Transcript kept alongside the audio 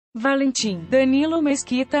Valentim, Danilo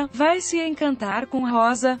Mesquita, vai se encantar com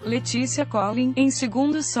Rosa, Letícia Colin, em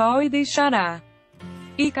Segundo Sol e deixará.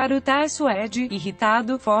 Ícaro tá suede,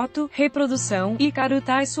 irritado, foto, reprodução, Ícaro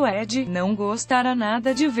tá suede, não gostará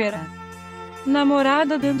nada de ver a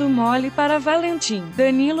namorada dando mole para Valentim,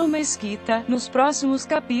 Danilo Mesquita, nos próximos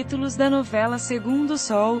capítulos da novela Segundo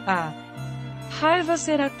Sol, a raiva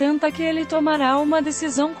será tanta que ele tomará uma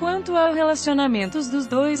decisão quanto ao relacionamento dos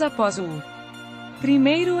dois após o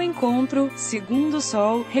primeiro encontro. Segundo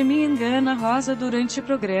Sol, Remy engana Rosa durante o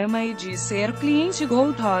programa e diz ser cliente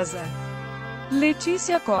Gold Rosa.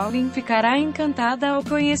 Letícia Colin ficará encantada ao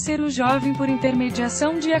conhecer o jovem por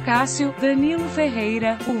intermediação de Acácio. Danilo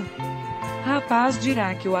Ferreira, o rapaz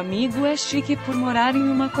dirá que o amigo é chique por morar em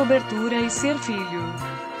uma cobertura e ser filho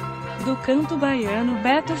do canto baiano.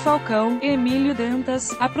 Beto Falcão, Emílio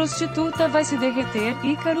Dantas, a prostituta vai se derreter.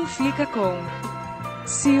 Ícaro fica com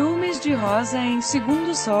ciúmes de Rosa em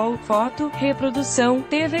Segundo Sol, foto, reprodução,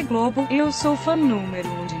 TV Globo, eu sou fã número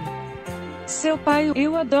 1 de seu pai,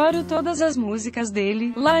 eu adoro todas as músicas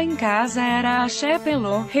dele, lá em casa era axé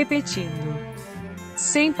pelô, repetindo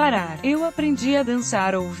sem parar, eu aprendi a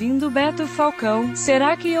dançar ouvindo Beto Falcão,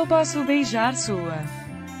 será que eu posso beijar sua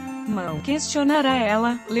mão? Questionará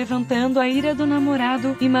ela, levantando a ira do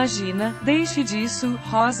namorado, imagina, deixe disso,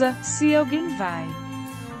 Rosa, se alguém vai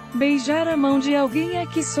beijar a mão de alguém é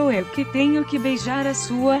que sou eu que tenho que beijar a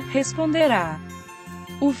sua, responderá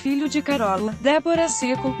o filho de Carola, Débora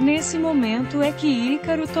Seco. Nesse momento é que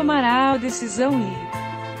Ícaro tomará a decisão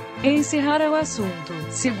e encerrará o assunto.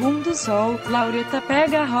 Segundo Sol, Laureta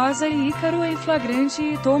pega a Rosa e Ícaro em flagrante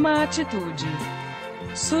e toma atitude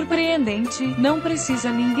surpreendente, não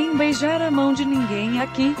precisa ninguém beijar a mão de ninguém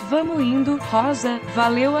aqui, vamos indo, Rosa,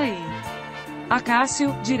 valeu aí.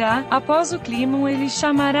 Acácio dirá, após o clímax ele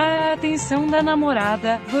chamará a atenção da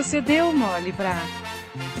namorada, você deu mole pra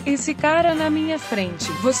esse cara na minha frente,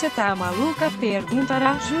 você tá maluca?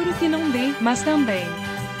 Perguntará, juro que não dei, mas também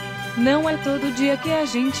não é todo dia que a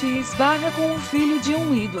gente esbarra com o filho de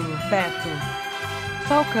um ídolo. Beto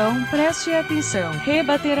Falcão, preste atenção,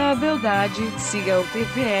 rebaterá a beldade, siga o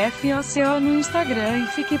TVFOCO no Instagram e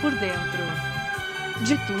fique por dentro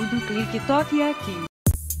de tudo, clique toque aqui.